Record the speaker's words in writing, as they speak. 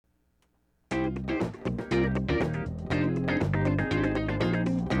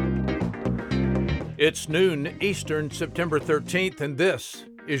It's noon Eastern, September 13th, and this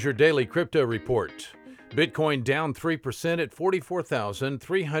is your daily crypto report. Bitcoin down 3% at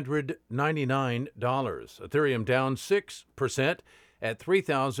 $44,399. Ethereum down 6% at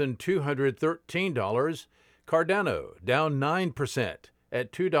 $3,213. Cardano down 9%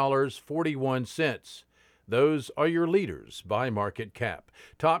 at $2.41. Those are your leaders by market cap.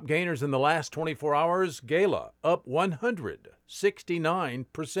 Top gainers in the last 24 hours, Gala up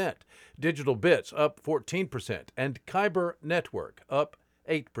 169%, Digital Bits up 14%, and Kyber Network up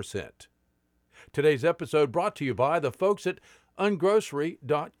 8%. Today's episode brought to you by the folks at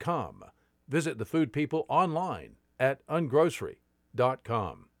ungrocery.com. Visit the food people online at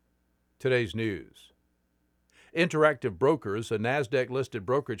ungrocery.com. Today's news. Interactive Brokers, a NASDAQ-listed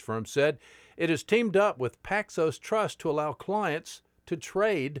brokerage firm, said it has teamed up with Paxos Trust to allow clients to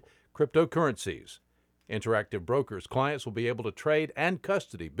trade cryptocurrencies. Interactive Brokers clients will be able to trade and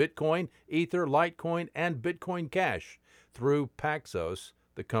custody Bitcoin, Ether, Litecoin, and Bitcoin Cash through Paxos,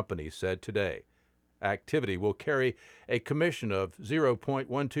 the company said today. Activity will carry a commission of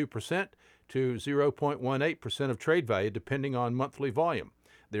 0.12% to 0.18% of trade value depending on monthly volume.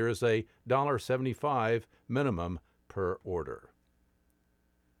 There is a $1.75 minimum per order.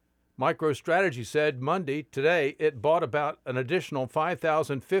 MicroStrategy said today, it bought about an additional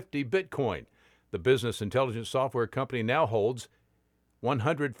 5,050 Bitcoin. The business intelligence software company now holds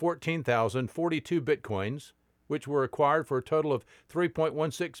 114,042 Bitcoins, which were acquired for a total of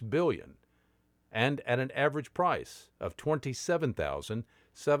 $3.16 billion, and at an average price of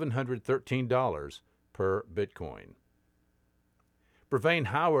 $27,713 per Bitcoin. Brevene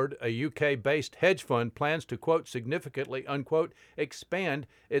Howard, a UK-based hedge fund, plans to, quote, significantly, unquote, expand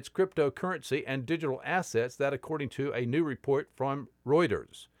its cryptocurrency and digital assets, that according to a new report from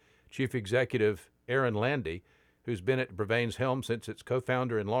Reuters. Chief Executive Aaron Landy, who's been at Brevene's helm since its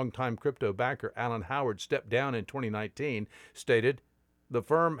co-founder and longtime crypto backer Alan Howard stepped down in 2019, stated the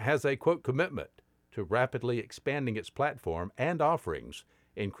firm has a, quote, commitment to rapidly expanding its platform and offerings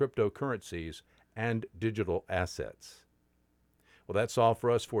in cryptocurrencies and digital assets. Well, that's all for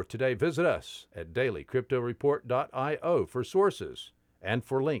us for today. Visit us at dailycryptoreport.io for sources and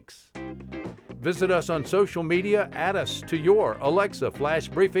for links. Visit us on social media, add us to your Alexa Flash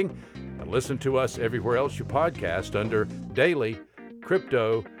Briefing, and listen to us everywhere else you podcast under Daily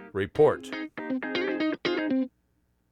Crypto Report.